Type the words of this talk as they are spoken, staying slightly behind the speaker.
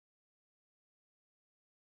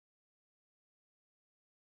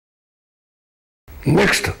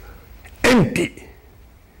Next, Enpi,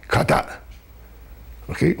 Kata.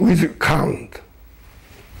 Okay, with count.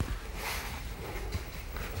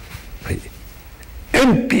 はい。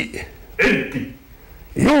Enpi. Enpi.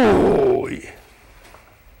 よーい。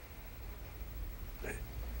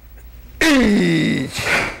1、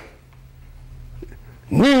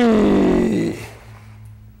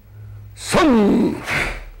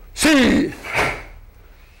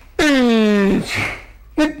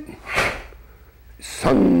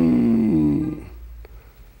2、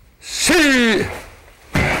3、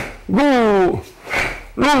4、1、2、3、4、5、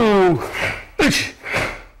6、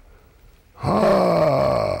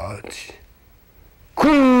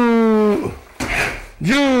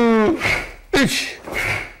1、8、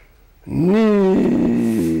9、10、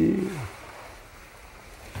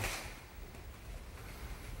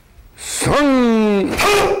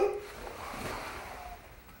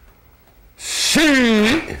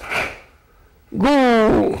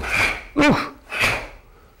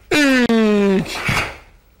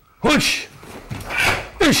1、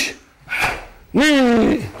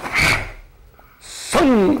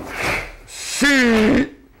2、3、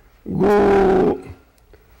4、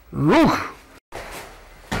5、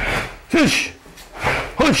6、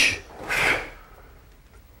1、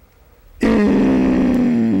8、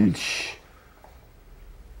1、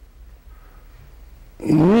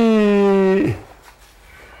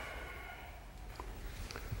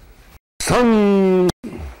2、3、4、5、6、7、8、1、2、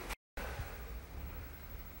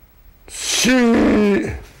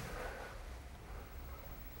3、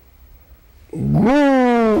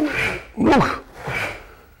4、5、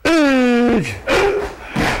6、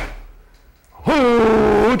1、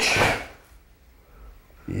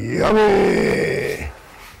8、やめー。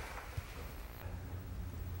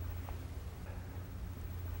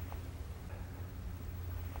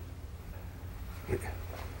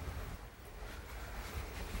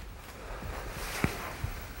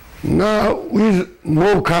Now with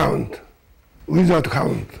no count, without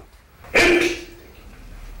count.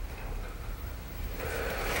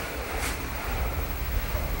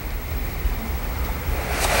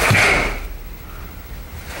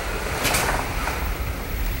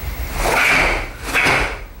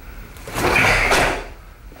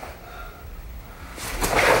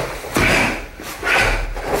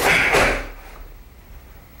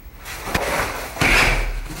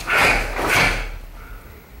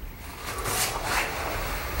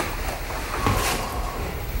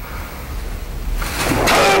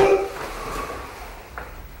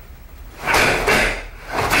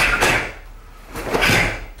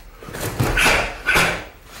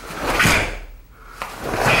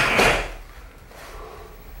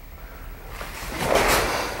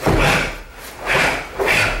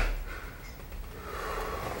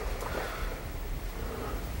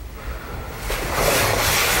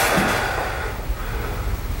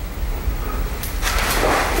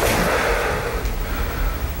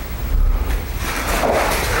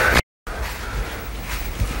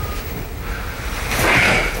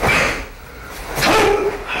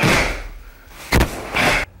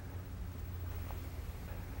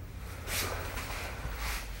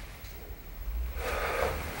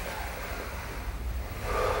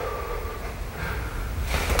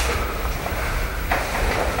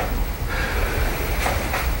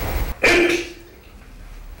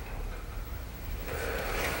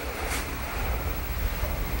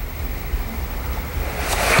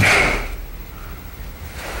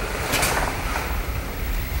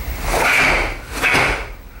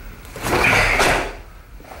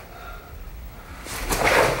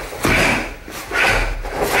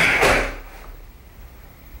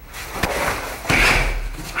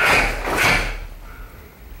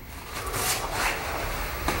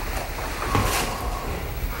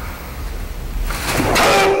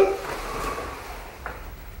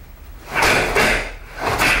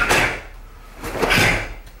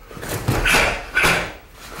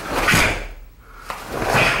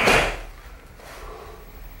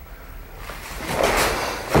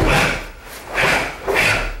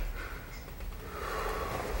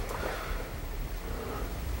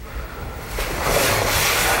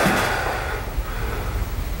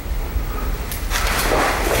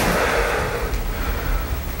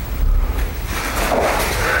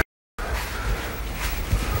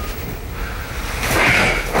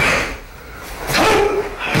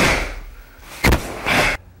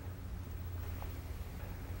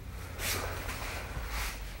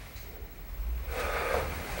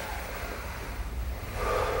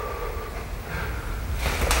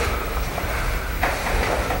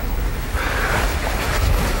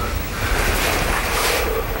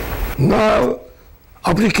 Now,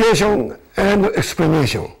 application and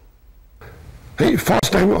explanation. Hey,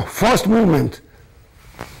 first movement.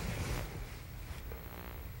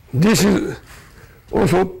 This is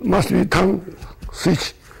also must be tongue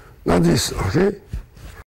switch, not this, okay?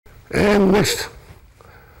 And next,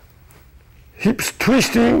 hips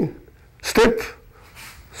twisting, step,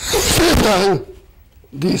 sit down,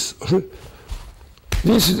 this, okay?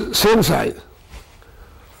 This is same side,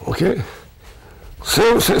 okay?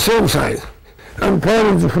 Same side, and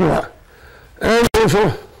parallel the floor. And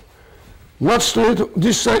also, not straight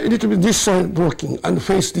this side, a little bit this side blocking, and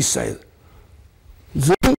face this side.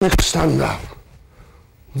 Then next stand up.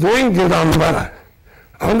 Then get on back.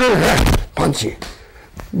 And then punching.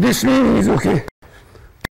 This mean is okay.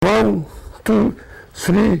 1, 2,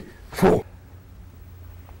 3, 4.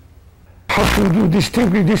 Have to do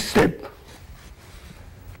distinctly this step.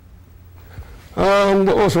 And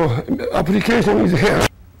also application is here.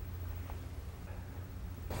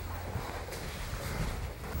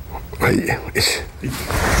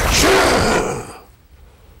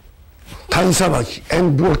 Kanazawa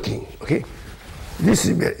and blocking. Okay, this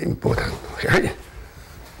is very important. Okay.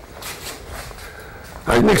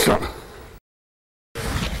 Next one.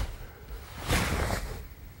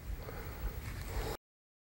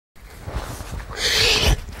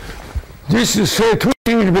 This is two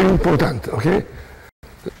things very important. Okay,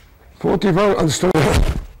 45 and strong.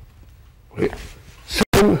 Okay. So,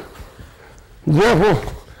 therefore,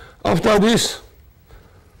 after this,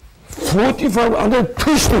 45 and then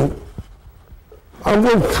twisting. And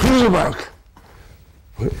then pull back.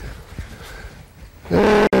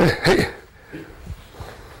 Hey.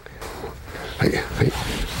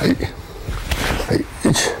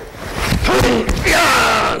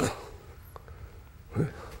 Yeah.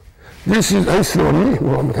 This is very slowly,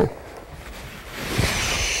 one time.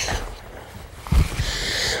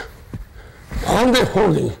 And then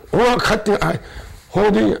holding, or cutting,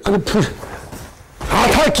 holding and push,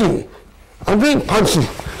 attacking, and then punching.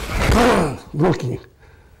 Blocking.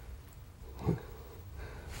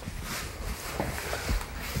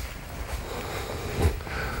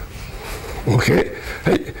 Okay.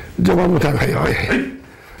 Hey, just one more time. Hey.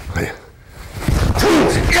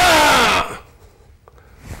 Yeah!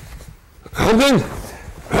 And then,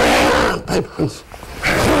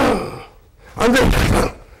 and then,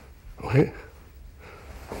 okay.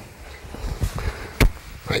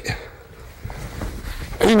 Right.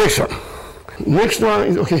 And next one. Next one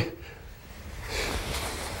is okay.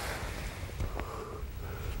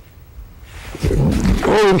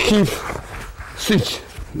 All keep switch,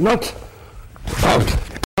 not out.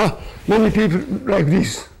 Many people like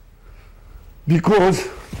this because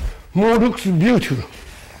more looks beautiful.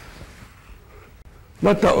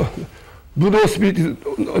 But the Buddha speed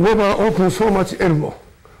never open so much elbow.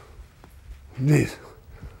 This.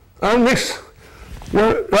 And next,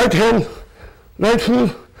 your right hand, right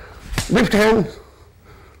foot, left hand,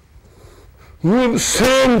 move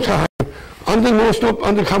same time, and then no stop,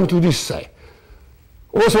 and then come to this side.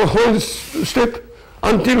 Also hold step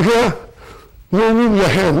until here, you move your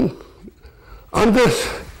hand, and then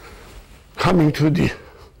coming to the.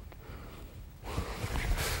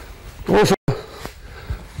 Also,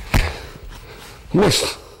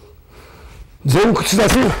 next, 前屈立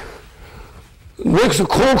ち、next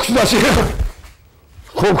後屈立ち、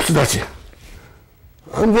後屈立ち、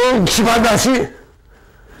and then 騎馬立ち、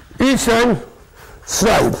each time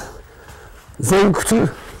slide, 前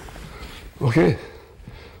屈、okay,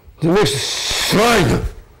 the next slide,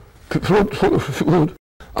 front,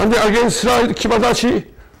 and then again slide, 騎馬立ち,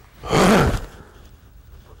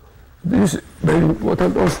 this is very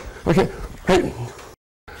important also, okay, はい、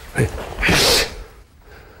はい。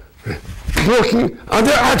Blocking, and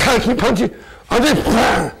then attacking, punching, and then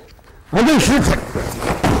bang, and then shoot,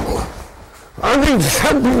 and then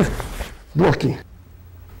standing, blocking.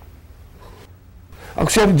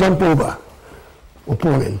 Actually jump over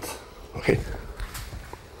opponent, okay.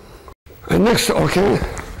 And next, okay,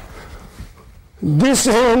 this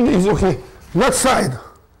hand is okay, not side,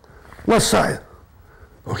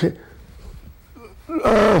 okay.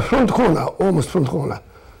 Front corner, almost front corner.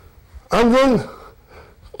 And then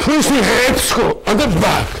twisting hips go and then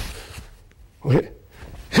back. Okay.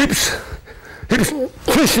 Hips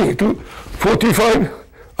twisting to 45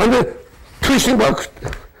 and then twisting back.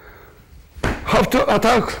 Have to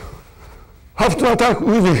attack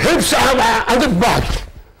with the hips and then back.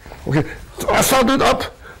 Okay. So I started up.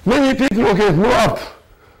 Many people okay no up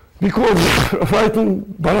because fighting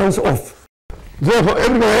balance off. Therefore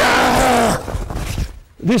everybody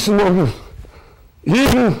this is no good.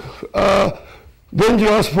 Even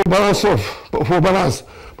dangerous for balance off,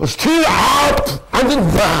 but still up and then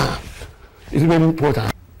back. is very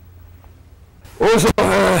important. Also,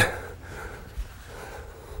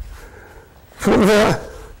 from there,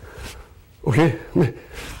 okay,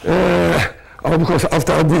 of course,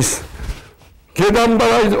 after this, Kedan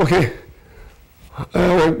bara is okay,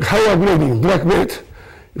 higher grading, black belt,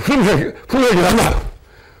 full grammar,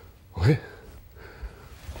 okay.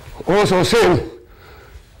 Also same,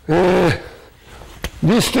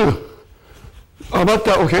 these two, but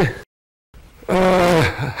okay,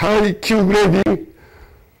 high Q grading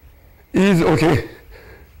is okay,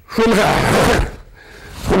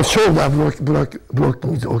 from shoulder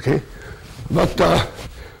blocking is okay, but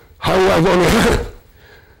higher zone,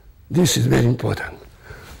 this is very important.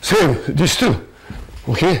 Same, these two,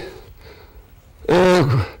 okay.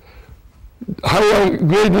 Higher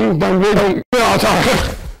grading than grading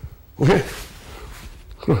attack, okay.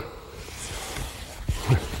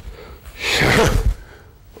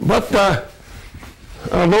 But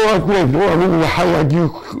lower grade, lower meaning higher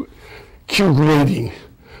Q grading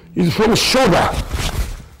is from shoulder,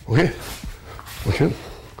 okay, okay.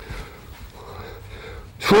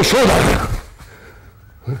 From shoulder,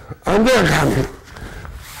 and they are coming,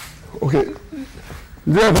 okay.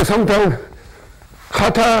 Therefore, sometimes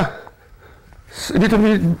Kata, little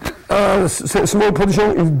bit small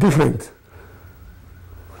position is different.